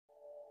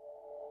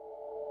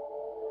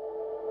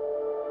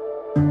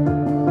Hi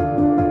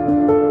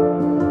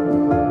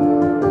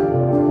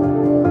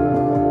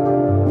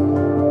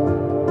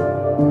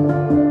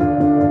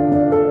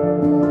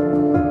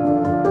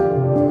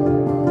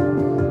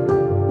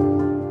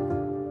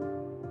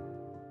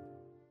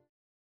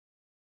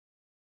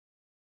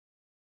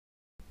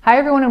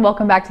everyone and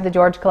welcome back to the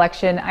George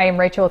Collection. I am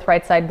Rachel with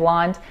Right Side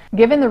Blonde.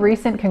 Given the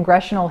recent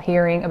congressional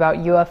hearing about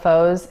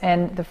UFOs,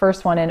 and the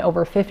first one in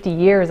over 50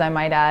 years I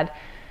might add,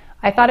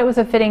 I thought it was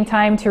a fitting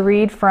time to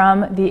read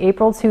from the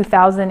April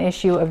 2000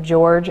 issue of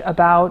George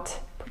about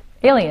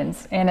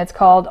aliens, and it's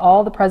called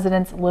All the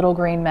President's Little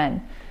Green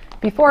Men.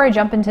 Before I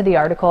jump into the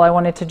article, I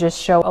wanted to just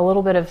show a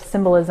little bit of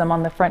symbolism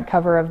on the front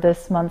cover of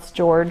this month's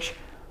George.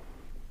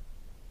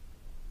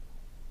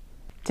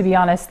 To be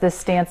honest, this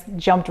stance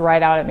jumped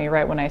right out at me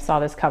right when I saw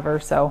this cover,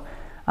 so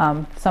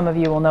some of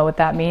you will know what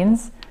that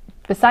means.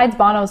 Besides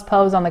Bono's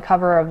pose on the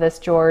cover of this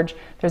George,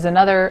 there's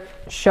another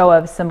show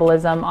of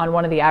symbolism on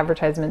one of the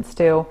advertisements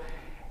too.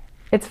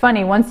 It's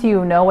funny, once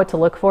you know what to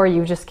look for,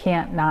 you just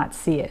can't not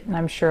see it, and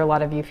I'm sure a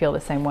lot of you feel the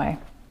same way.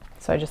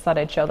 So I just thought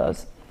I'd show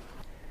those.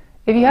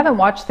 If you haven't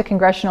watched the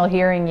congressional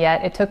hearing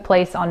yet, it took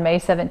place on May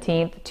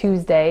 17th,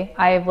 Tuesday.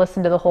 I have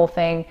listened to the whole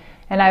thing,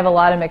 and I have a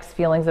lot of mixed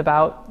feelings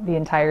about the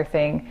entire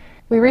thing.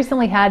 We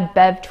recently had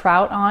Bev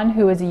Trout on,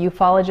 who is a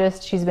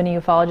ufologist. She's been a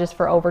ufologist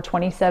for over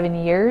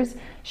 27 years.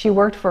 She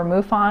worked for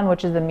MUFON,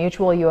 which is the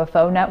Mutual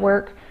UFO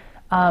Network,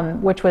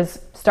 which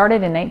was started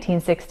in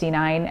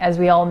 1969. As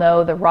we all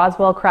know, the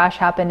Roswell crash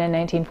happened in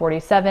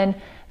 1947.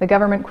 The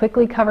government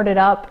quickly covered it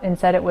up and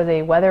said it was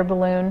a weather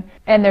balloon,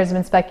 and there's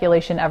been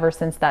speculation ever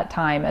since that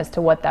time as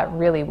to what that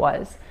really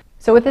was.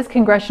 So with this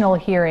congressional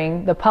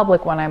hearing, the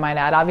public one I might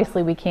add,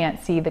 obviously we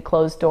can't see the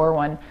closed door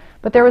one,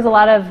 but there was a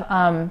lot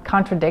of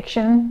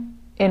contradiction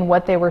in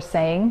what they were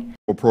saying.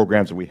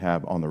 Programs that we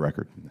have on the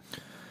record.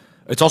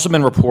 It's also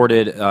been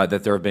reported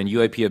that there have been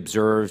UAP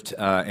observed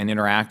and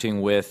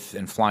interacting with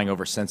and flying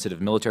over sensitive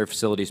military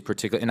facilities,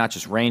 particularly, and not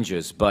just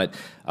ranges, but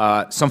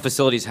some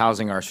facilities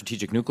housing our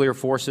strategic nuclear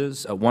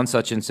forces. One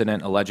such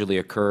incident allegedly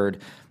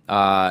occurred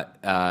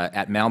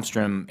at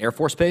Malmstrom Air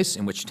Force Base,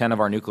 in which 10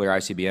 of our nuclear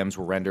ICBMs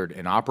were rendered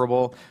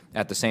inoperable.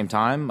 At the same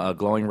time, a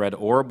glowing red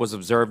orb was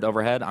observed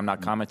overhead. I'm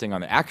not commenting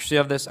on the accuracy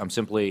of this. I'm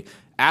simply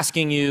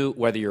asking you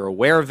whether you're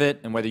aware of it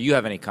and whether you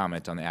have any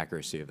comment on the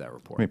accuracy of that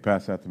report. Let me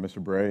pass that to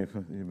Mr. Bray. You've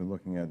been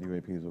looking at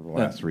UAPs over the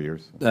last 3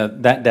 years.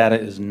 That data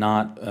is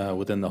not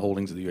within the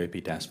holdings of the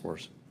UAP task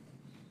force.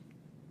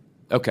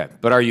 Okay,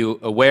 but are you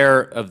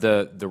aware of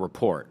the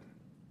report,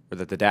 or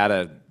that the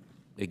data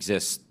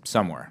exists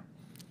somewhere?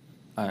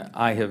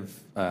 I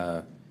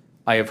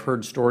have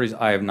heard stories.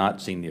 I have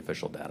not seen the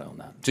official data on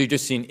that. So you've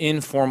just seen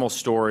informal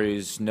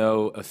stories,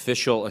 no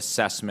official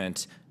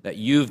assessment that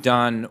you've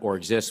done or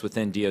exists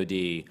within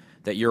DoD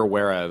that you're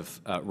aware of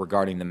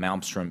regarding the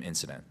Malmstrom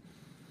incident?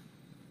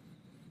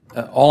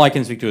 All I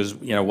can speak to is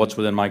what's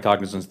within my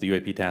cognizance of the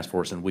UAP task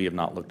force, and we have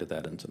not looked at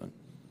that incident.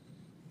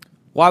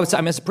 Well, I would say,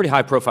 it's a pretty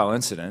high-profile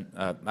incident.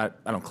 I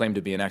don't claim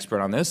to be an expert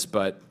on this,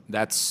 but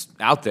that's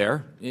out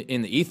there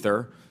in the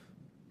ether.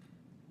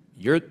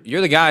 You're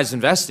the guys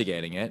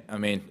investigating it. I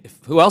mean,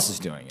 who else is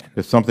doing it?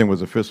 If something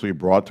was officially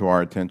brought to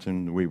our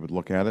attention, we would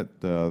look at it.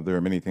 There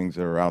are many things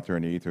that are out there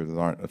in the ether that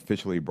aren't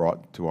officially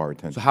brought to our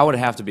attention. So how would it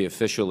have to be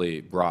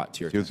officially brought to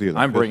your attention?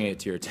 I'm bringing it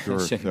to your attention.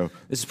 Sure, so,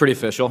 this is pretty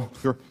official.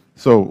 Sure.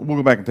 So we'll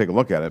go back and take a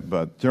look at it,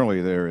 but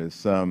generally there is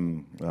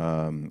some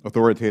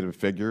authoritative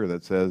figure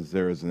that says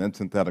there is an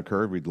incident that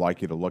occurred. We'd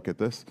like you to look at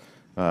this.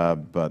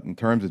 But in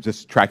terms of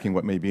just tracking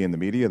what may be in the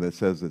media that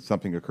says that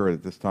something occurred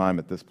at this time,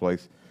 at this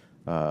place,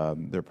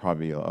 there are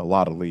probably a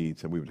lot of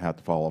leads that we would have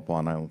to follow up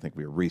on. I don't think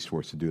we are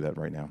resourced to do that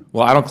right now.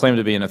 Well, I don't claim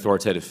to be an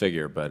authoritative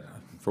figure, but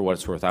for what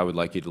it's worth, I would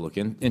like you to look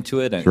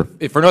into it. And sure.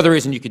 If for no other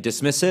reason, you could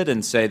dismiss it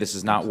and say this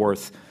is not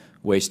worth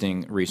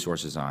wasting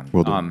resources on.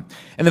 Will do. And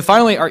then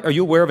finally, are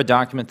you aware of a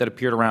document that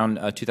appeared around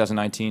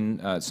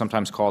 2019,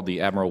 sometimes called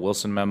the Admiral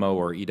Wilson Memo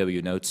or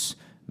EW Notes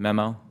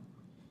Memo?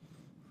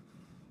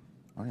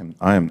 I am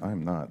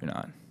not. You're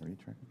not. Are you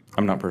tracking?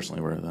 I'm not personally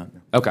aware of that.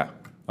 Okay.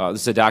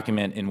 This is a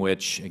document in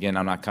which, again,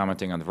 I'm not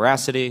commenting on the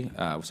veracity.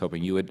 I was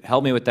hoping you would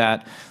help me with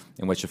that,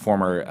 in which a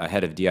former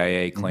head of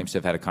DIA claims to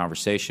have had a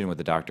conversation with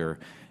the Dr.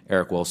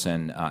 Eric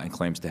Wilson and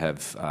claims to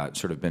have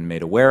sort of been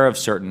made aware of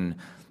certain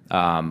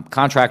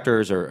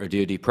contractors or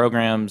DoD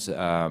programs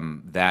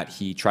that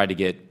he tried to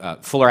get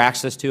fuller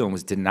access to and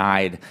was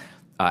denied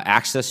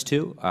access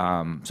to.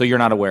 So you're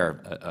not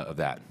aware of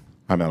that?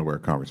 I'm not aware,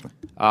 Congressman.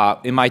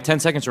 In my 10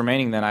 seconds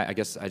remaining, then, I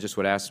guess I just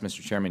would ask,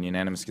 Mr. Chairman,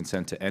 unanimous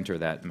consent to enter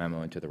that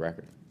memo into the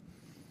record.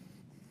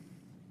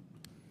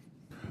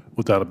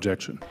 Without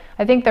objection.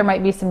 I think there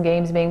might be some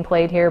games being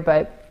played here,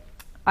 but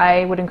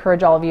I would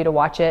encourage all of you to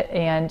watch it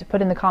and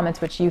put in the comments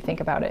what you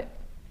think about it.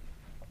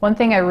 One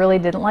thing I really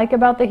didn't like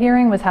about the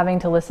hearing was having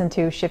to listen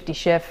to Shifty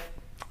Schiff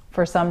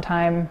for some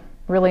time.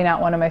 Really not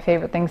one of my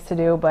favorite things to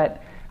do,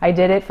 but I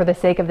did it for the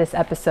sake of this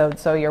episode,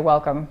 so you're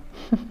welcome.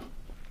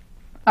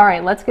 All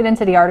right, let's get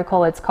into the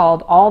article. It's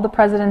called All the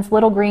President's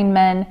Little Green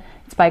Men.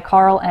 It's by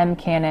Carl M.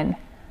 Cannon.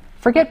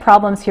 Forget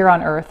problems here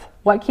on Earth.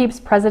 What keeps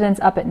presidents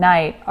up at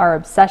night are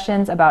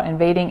obsessions about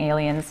invading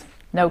aliens.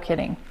 No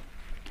kidding.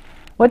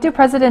 What do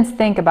presidents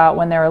think about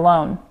when they're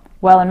alone?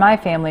 Well, in my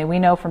family, we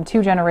know from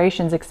 2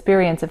 generations'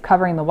 experience of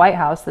covering the White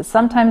House that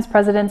sometimes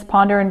presidents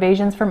ponder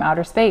invasions from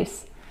outer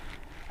space.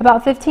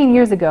 About 15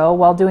 years ago,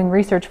 while doing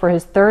research for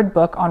his 3rd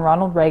book on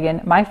Ronald Reagan,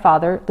 my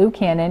father, Lou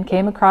Cannon,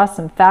 came across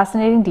some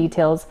fascinating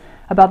details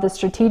about the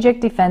Strategic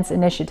Defense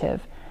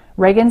Initiative,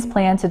 Reagan's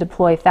plan to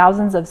deploy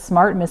thousands of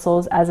smart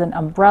missiles as an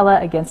umbrella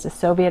against a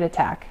Soviet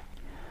attack.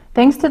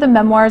 Thanks to the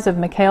memoirs of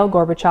Mikhail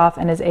Gorbachev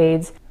and his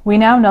aides, we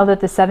now know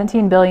that the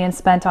 $17 billion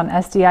spent on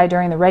SDI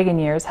during the Reagan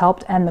years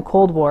helped end the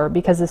Cold War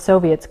because the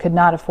Soviets could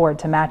not afford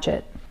to match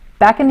it.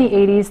 Back in the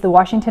 80s, the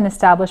Washington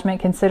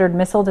establishment considered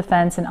missile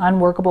defense an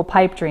unworkable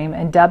pipe dream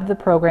and dubbed the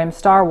program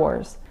Star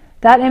Wars.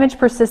 That image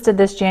persisted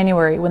this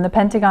January when the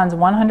Pentagon's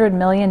 $100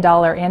 million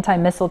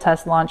anti-missile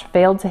test launch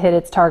failed to hit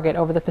its target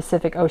over the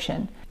Pacific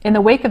Ocean. In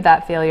the wake of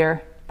that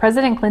failure,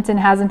 President Clinton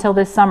has until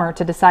this summer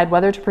to decide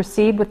whether to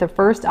proceed with the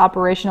first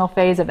operational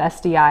phase of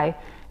SDI,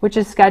 which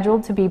is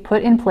scheduled to be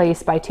put in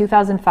place by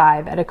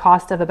 2005 at a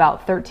cost of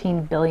about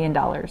 $13 billion.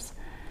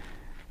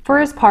 For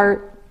his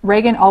part,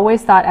 Reagan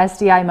always thought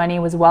SDI money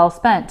was well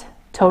spent.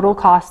 Total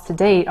costs to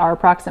date are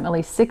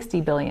approximately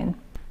 $60 billion.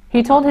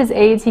 He told his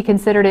aides he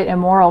considered it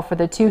immoral for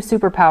the 2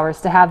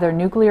 superpowers to have their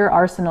nuclear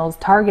arsenals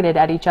targeted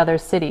at each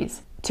other's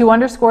cities. To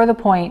underscore the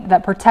point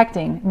that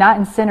protecting, not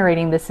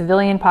incinerating the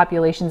civilian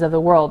populations of the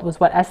world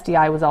was what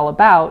SDI was all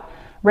about,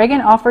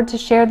 Reagan offered to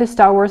share the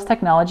Star Wars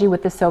technology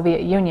with the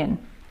Soviet Union.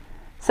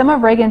 Some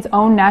of Reagan's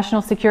own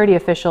national security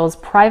officials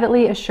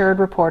privately assured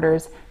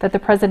reporters that the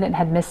president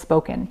had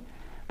misspoken.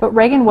 But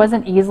Reagan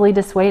wasn't easily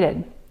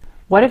dissuaded.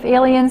 What if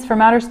aliens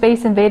from outer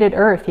space invaded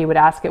Earth, he would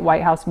ask at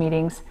White House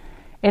meetings.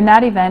 In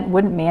that event,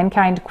 wouldn't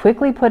mankind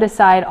quickly put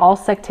aside all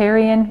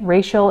sectarian,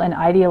 racial, and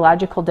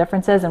ideological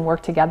differences and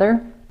work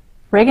together?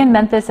 Reagan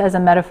meant this as a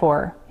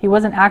metaphor. He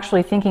wasn't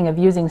actually thinking of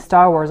using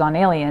Star Wars on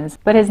aliens,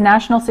 but his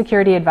national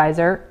security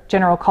advisor,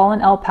 General Colin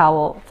L.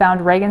 Powell,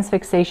 found Reagan's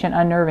fixation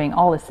unnerving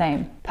all the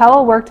same.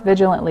 Powell worked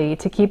vigilantly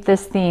to keep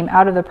this theme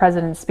out of the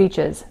president's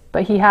speeches,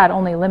 but he had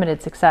only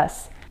limited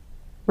success.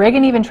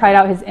 Reagan even tried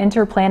out his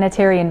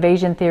interplanetary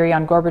invasion theory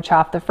on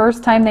Gorbachev the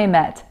first time they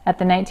met at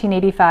the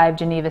 1985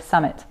 Geneva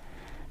summit.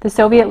 The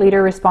Soviet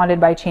leader responded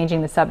by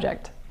changing the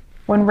subject.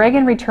 When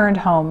Reagan returned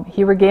home,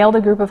 he regaled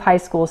a group of high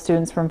school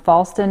students from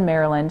Fallston,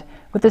 Maryland,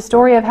 with the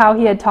story of how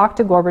he had talked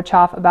to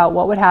Gorbachev about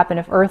what would happen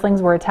if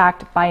Earthlings were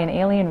attacked by an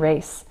alien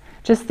race.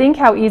 Just think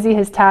how easy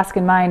his task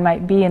and mine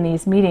might be in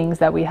these meetings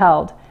that we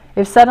held.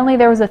 If suddenly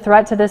there was a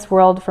threat to this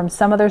world from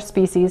some other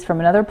species from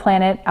another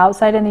planet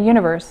outside in the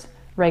universe,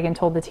 Reagan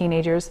told the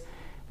teenagers,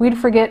 we'd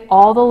forget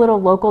all the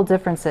little local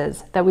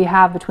differences that we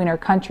have between our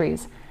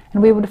countries,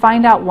 and we would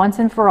find out once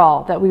and for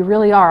all that we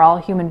really are all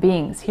human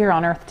beings here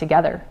on Earth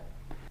together.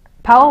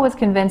 Powell was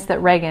convinced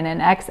that Reagan,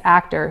 an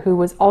ex-actor who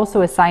was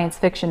also a science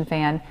fiction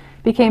fan,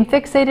 became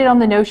fixated on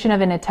the notion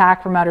of an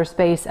attack from outer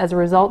space as a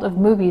result of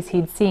movies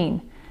he'd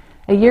seen.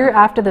 A year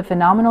after the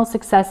phenomenal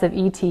success of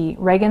E.T.,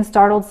 Reagan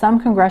startled some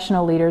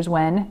congressional leaders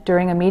when,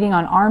 during a meeting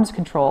on arms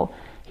control,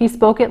 he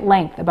spoke at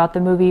length about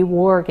the movie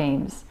War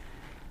Games.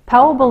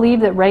 Powell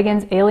believed that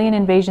Reagan's alien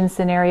invasion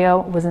scenario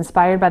was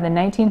inspired by the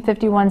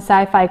 1951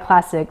 sci-fi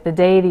classic The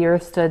Day the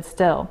Earth Stood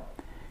Still.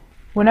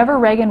 Whenever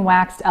Reagan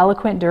waxed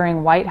eloquent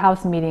during White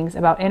House meetings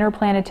about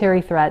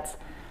interplanetary threats,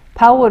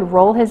 Powell would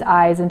roll his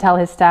eyes and tell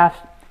his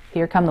staff,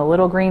 "Here come the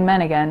little green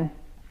men again."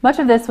 Much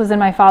of this was in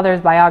my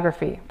father's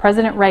biography,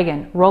 President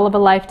Reagan, Role of a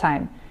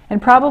Lifetime,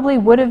 and probably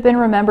would have been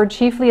remembered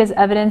chiefly as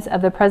evidence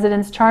of the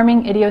president's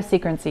charming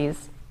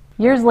idiosyncrasies.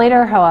 Years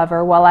later,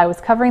 however, while I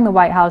was covering the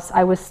White House,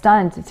 I was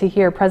stunned to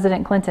hear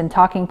President Clinton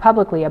talking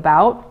publicly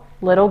about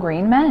little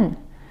green men.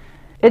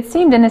 It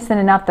seemed innocent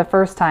enough the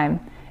first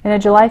time. In a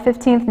July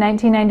 15,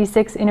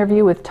 1996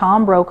 interview with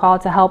Tom Brokaw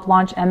to help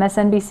launch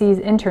MSNBC's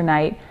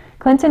Internight,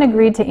 Clinton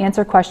agreed to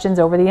answer questions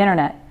over the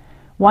internet.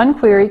 One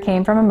query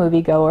came from a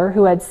moviegoer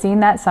who had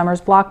seen that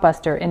summer's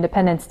blockbuster,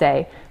 Independence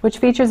Day, which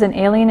features an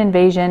alien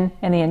invasion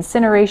and the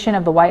incineration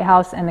of the White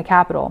House and the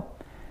Capitol.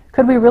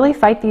 "Could we really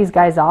fight these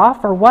guys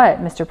off, or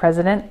what, Mr.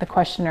 President?" the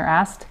questioner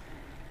asked.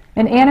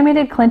 An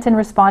animated Clinton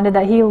responded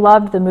that he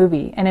loved the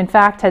movie and in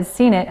fact had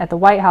seen it at the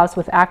White House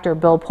with actor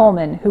Bill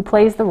Pullman, who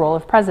plays the role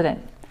of president.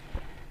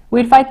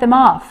 "We'd fight them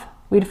off.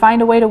 We'd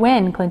find a way to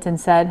win," Clinton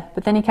said,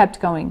 but then he kept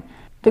going.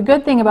 "The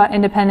good thing about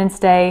Independence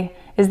Day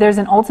is there's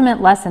an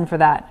ultimate lesson for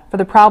that, for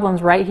the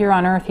problems right here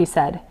on Earth," he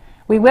said.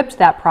 "We whipped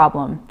that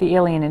problem, the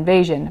alien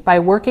invasion, by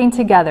working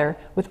together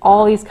with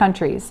all these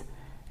countries,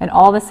 and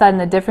all of a sudden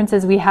the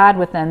differences we had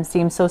with them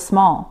seemed so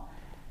small.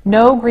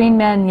 No green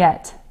men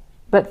yet."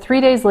 But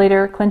 3 days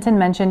later, Clinton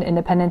mentioned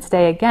Independence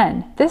Day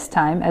again, this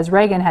time, as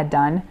Reagan had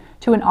done,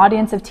 to an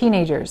audience of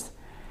teenagers.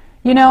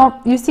 "You know,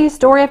 you see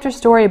story after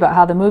story about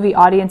how the movie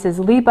audiences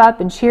leap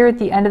up and cheer at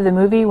the end of the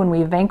movie when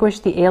we vanquish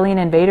the alien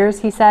invaders,"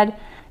 he said.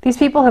 "These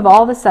people have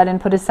all of a sudden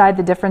put aside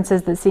the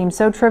differences that seemed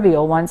so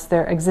trivial once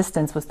their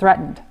existence was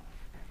threatened."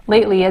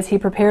 Lately, as he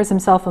prepares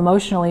himself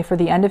emotionally for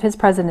the end of his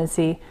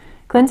presidency,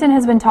 Clinton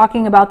has been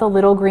talking about the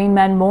little green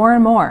men more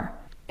and more.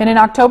 In an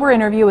October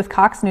interview with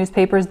Cox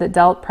newspapers that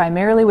dealt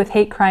primarily with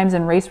hate crimes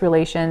and race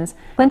relations,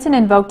 Clinton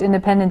invoked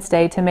Independence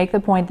Day to make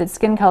the point that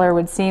skin color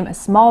would seem a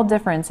small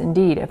difference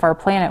indeed if our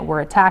planet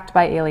were attacked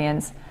by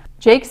aliens.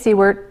 Jake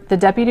Seward, the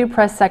deputy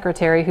press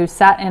secretary who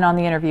sat in on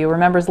the interview,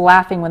 remembers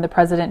laughing when the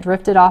president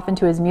drifted off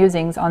into his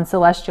musings on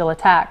celestial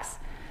attacks.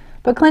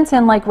 But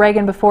Clinton, like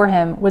Reagan before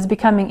him, was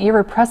becoming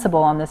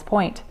irrepressible on this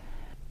point.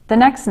 The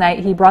next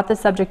night, he brought the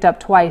subject up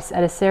twice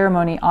at a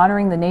ceremony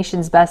honoring the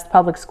nation's best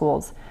public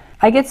schools.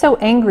 I get so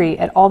angry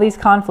at all these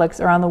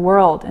conflicts around the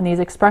world and these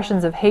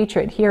expressions of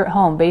hatred here at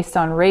home based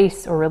on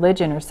race or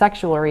religion or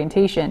sexual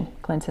orientation,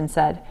 Clinton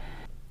said.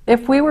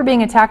 If we were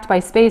being attacked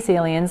by space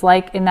aliens,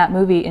 like in that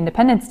movie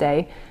Independence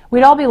Day,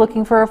 we'd all be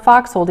looking for a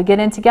foxhole to get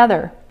in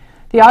together.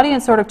 The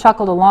audience sort of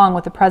chuckled along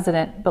with the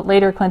president, but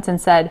later Clinton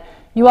said,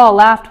 "You all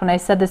laughed when I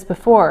said this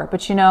before,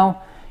 but you know,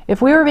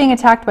 if we were being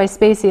attacked by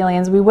space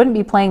aliens, we wouldn't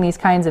be playing these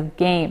kinds of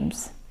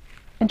games."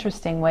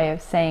 Interesting way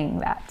of saying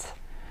that.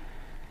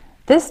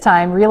 This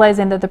time,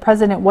 realizing that the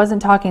president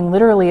wasn't talking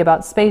literally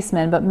about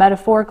spacemen, but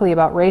metaphorically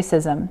about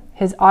racism,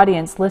 his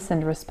audience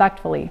listened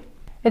respectfully.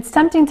 It's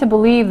tempting to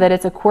believe that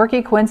it's a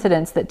quirky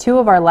coincidence that two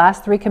of our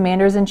last three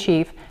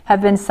commanders-in-chief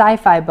have been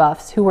sci-fi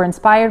buffs who were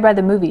inspired by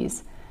the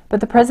movies, but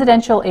the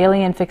presidential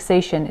alien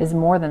fixation is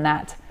more than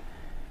that.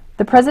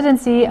 The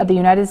presidency of the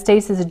United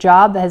States is a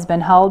job that has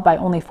been held by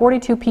only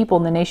 42 people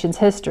in the nation's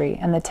history,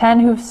 and the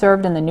 10 who've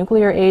served in the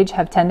nuclear age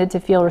have tended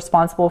to feel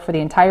responsible for the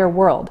entire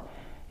world.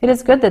 It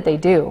is good that they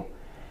do.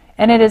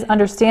 And it is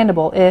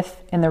understandable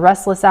if, in the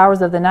restless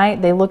hours of the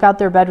night, they look out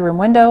their bedroom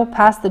window,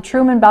 past the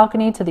Truman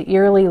balcony to the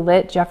eerily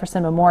lit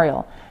Jefferson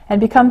Memorial,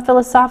 and become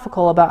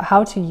philosophical about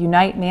how to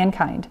unite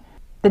mankind.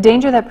 The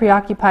danger that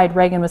preoccupied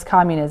Reagan was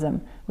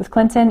communism. With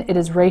Clinton, it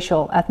is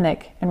racial,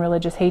 ethnic, and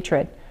religious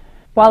hatred.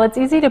 While it's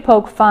easy to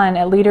poke fun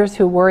at leaders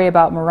who worry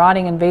about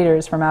marauding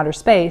invaders from outer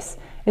space,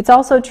 it's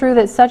also true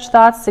that such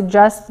thoughts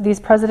suggest these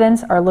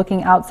presidents are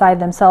looking outside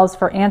themselves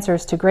for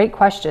answers to great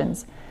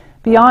questions,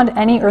 beyond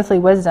any earthly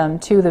wisdom,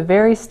 to the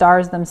very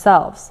stars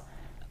themselves.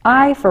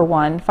 I, for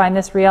one, find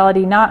this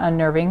reality not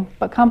unnerving,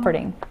 but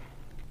comforting.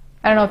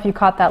 I don't know if you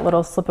caught that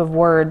little slip of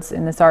words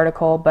in this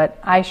article, but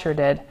I sure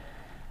did.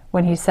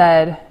 When he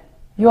said,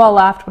 "You all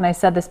laughed when I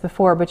said this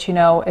before, but you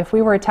know, if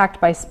we were attacked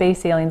by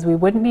space aliens, we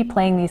wouldn't be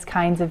playing these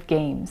kinds of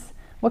games."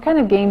 What kind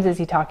of games is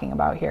he talking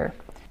about here?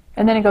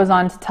 And then it goes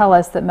on to tell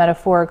us that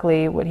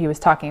metaphorically what he was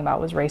talking about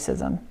was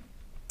racism.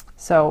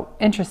 So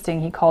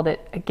interesting, he called it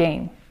a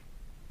game.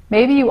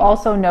 Maybe you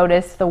also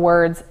noticed the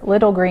words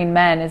little green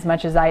men as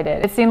much as I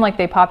did. It seemed like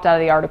they popped out of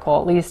the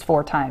article at least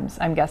 4 times,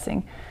 I'm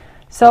guessing.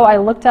 So I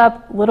looked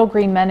up little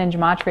green men in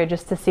gematria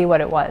just to see what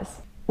it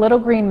was. Little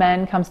green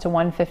men comes to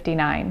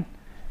 159.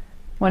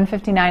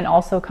 159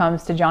 also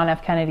comes to John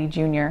F. Kennedy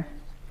Jr.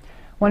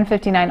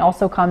 159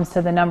 also comes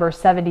to the number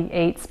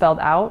 78 spelled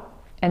out,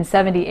 and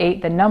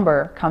 78, the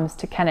number, comes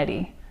to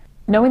Kennedy.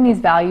 Knowing these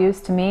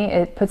values, to me,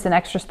 it puts an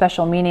extra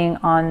special meaning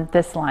on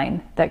this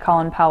line that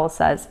Colin Powell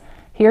says,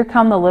 "Here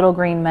come the little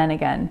green men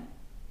again."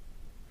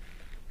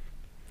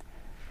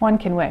 One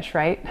can wish,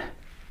 right?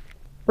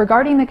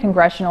 Regarding the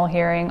congressional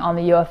hearing on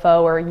the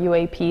UFO, or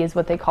UAP is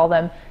what they call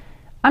them,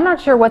 I'm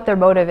not sure what their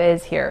motive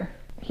is here.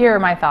 Here are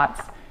my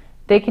thoughts.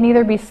 They can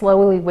either be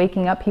slowly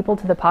waking up people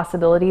to the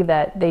possibility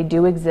that they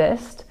do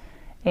exist,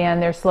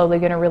 and they're slowly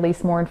going to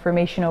release more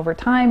information over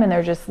time, and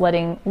they're just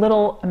letting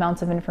little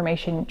amounts of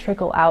information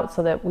trickle out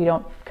so that we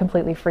don't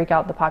completely freak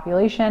out the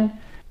population.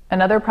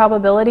 Another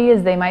probability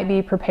is they might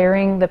be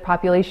preparing the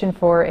population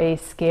for a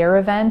scare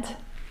event.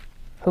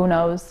 Who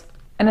knows?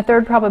 And a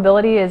third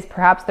probability is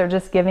perhaps they're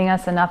just giving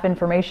us enough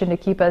information to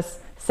keep us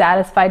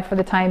satisfied for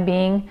the time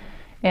being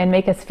and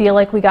make us feel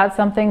like we got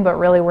something, but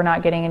really we're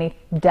not getting any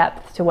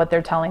depth to what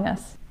they're telling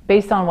us.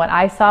 Based on what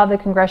I saw of the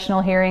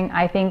congressional hearing,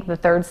 I think the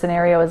third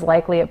scenario is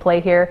likely at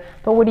play here,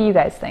 but what do you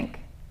guys think?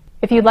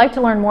 If you'd like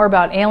to learn more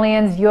about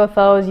aliens,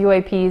 UFOs,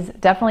 UAPs,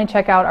 definitely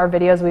check out our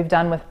videos we've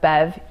done with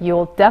Bev.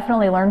 You'll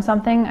definitely learn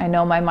something. I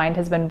know my mind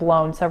has been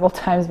blown several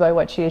times by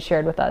what she has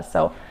shared with us,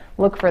 so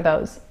look for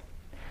those.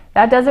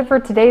 That does it for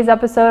today's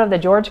episode of the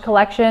George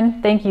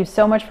Collection. Thank you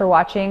so much for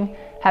watching.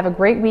 Have a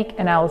great week,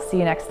 and I will see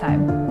you next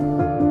time.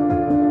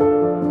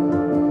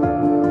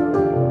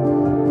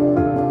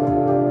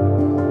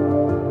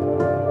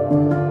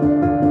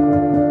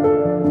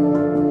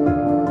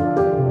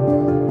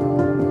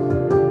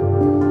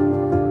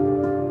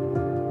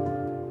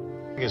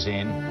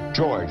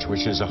 George,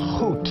 which is a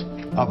hoot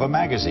of a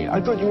magazine. I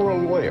thought you were a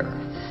lawyer.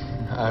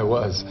 I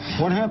was.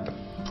 What happened?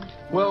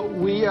 Well,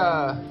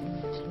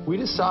 we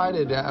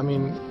decided, I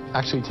mean,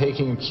 actually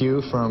taking a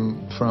cue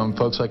from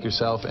folks like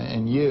yourself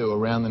and you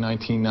around the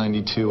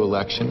 1992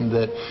 election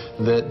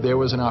that there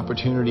was an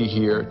opportunity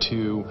here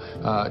to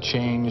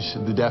change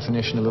the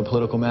definition of a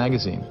political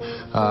magazine.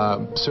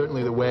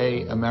 Certainly the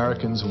way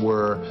Americans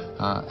were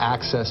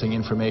accessing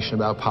information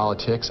about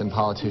politics and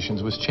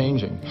politicians was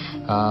changing.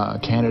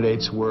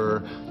 Candidates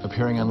were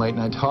appearing on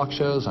late-night talk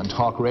shows, on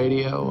talk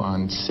radio,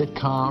 on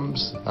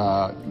sitcoms,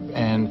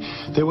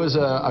 and there was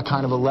a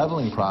kind of a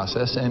leveling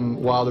process,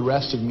 and while the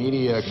rest of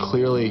media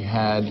clearly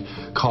had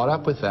caught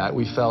up with that,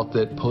 we felt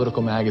that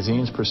political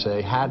magazines per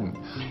se hadn't.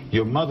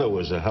 Your mother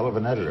was a hell of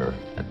an editor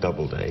at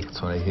Doubleday.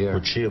 That's what I hear.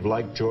 Would she have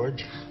liked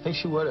George? I think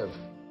she would have.